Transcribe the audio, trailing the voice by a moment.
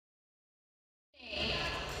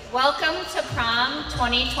Welcome to Prom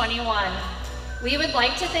 2021. We would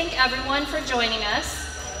like to thank everyone for joining us.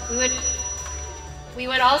 We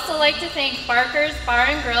would also like to thank Barker's Bar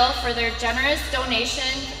and Grill for their generous donation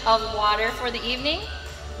of water for the evening,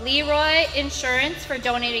 Leroy Insurance for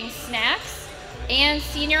donating snacks, and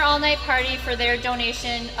Senior All Night Party for their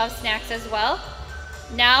donation of snacks as well.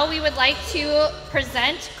 Now we would like to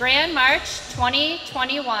present Grand March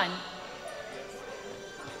 2021.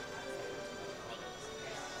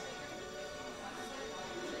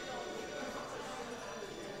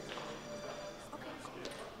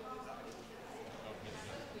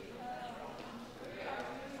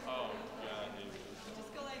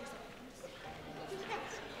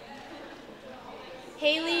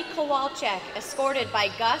 Haley Kowalczyk, escorted by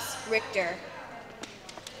Gus Richter.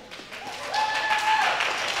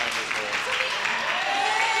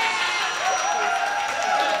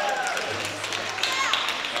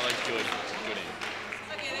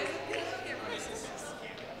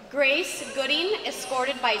 Grace Gooding,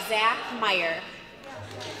 escorted by Zach Meyer.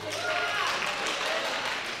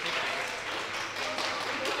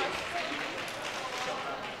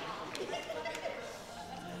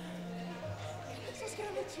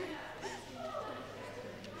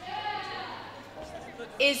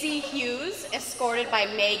 Izzy Hughes, escorted by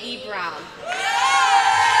Maggie Brown.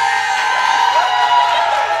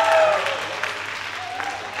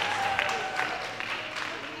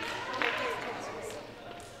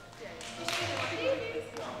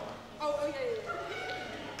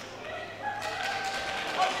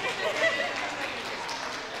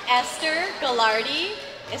 Esther Gallardi,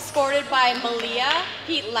 escorted by Malia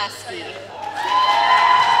Pietleski.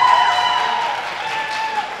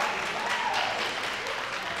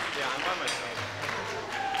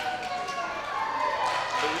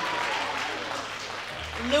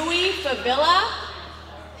 Louis Favilla,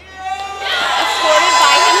 escorted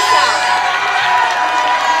by himself.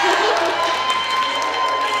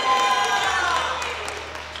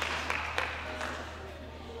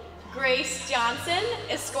 Grace Johnson,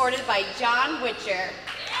 escorted by John Witcher.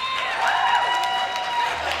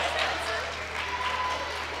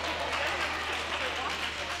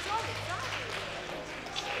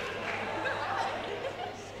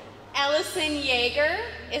 Ellison Yeager,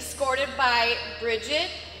 escorted by Bridget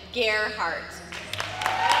Gerhardt.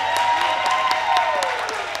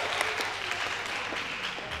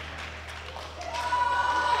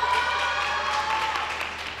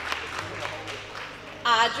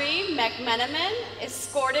 Audrey McMenamin,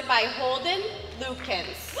 escorted by Holden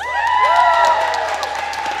Lukens.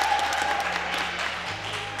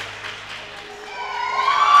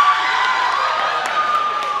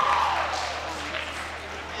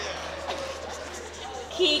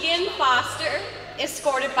 Keegan Foster,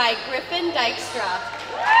 escorted by Griffin Dykstra.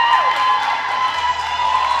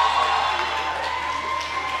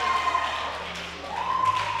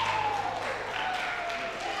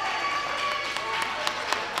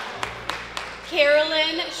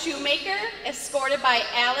 Carolyn Shoemaker, escorted by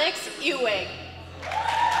Alex Ewing.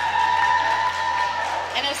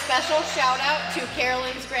 And a special shout out to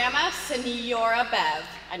Carolyn's grandma, Senora Bev.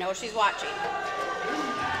 I know she's watching.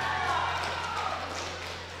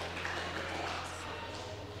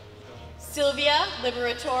 Sylvia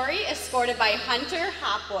Liberatori, escorted by Hunter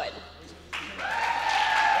Hopwood.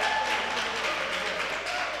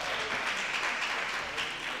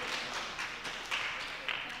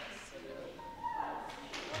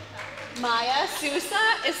 Maya Sousa,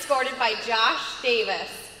 escorted by Josh Davis.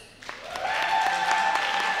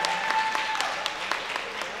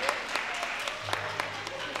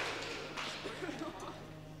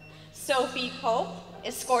 Sophie Pope,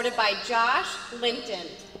 escorted by Josh Linton.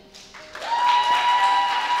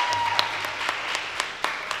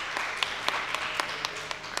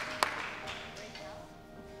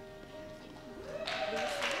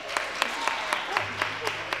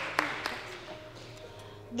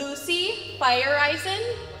 Lucy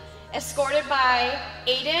Fireisen, escorted by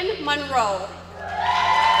Aiden Monroe.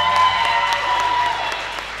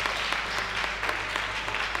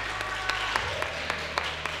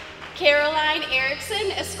 Caroline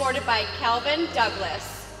Erickson, escorted by Calvin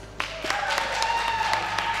Douglas.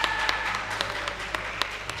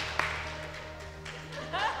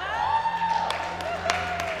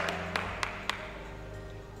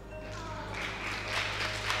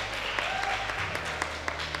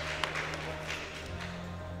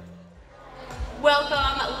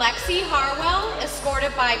 Welcome Lexi Harwell,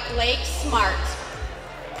 escorted by Blake Smart.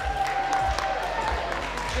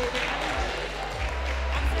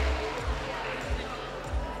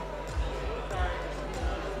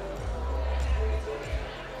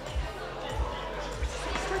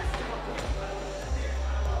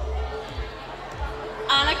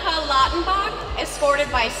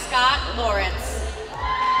 escorted by Scott Lawrence.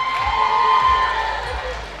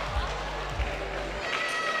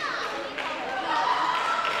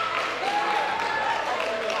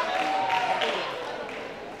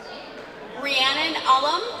 Rhiannon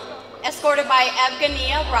Ullum, escorted by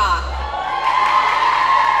Evgenia Rock.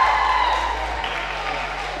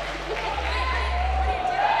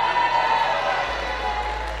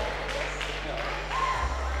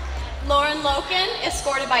 Lauren Loken,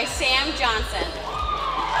 escorted by Sam Johnson.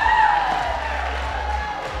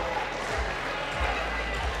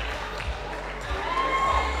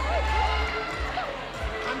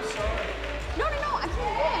 I'm sorry. No, I'm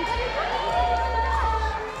doing good. I'm glad you're coming.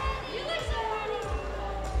 You look so ready.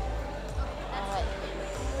 All right.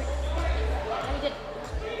 We did.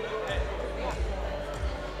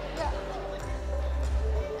 Yeah.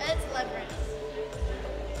 It's Leverance.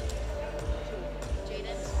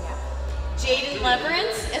 Jaden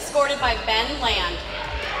Leverance, escorted by Ben Land.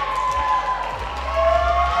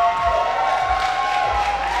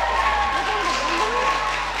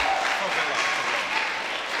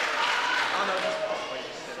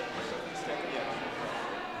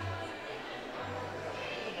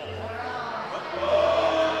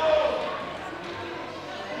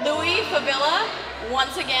 Louis Favilla,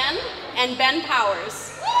 once again, and Ben Powers.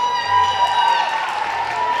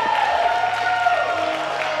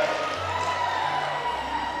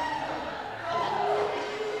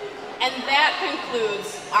 And that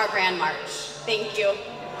concludes our Grand March. Thank you.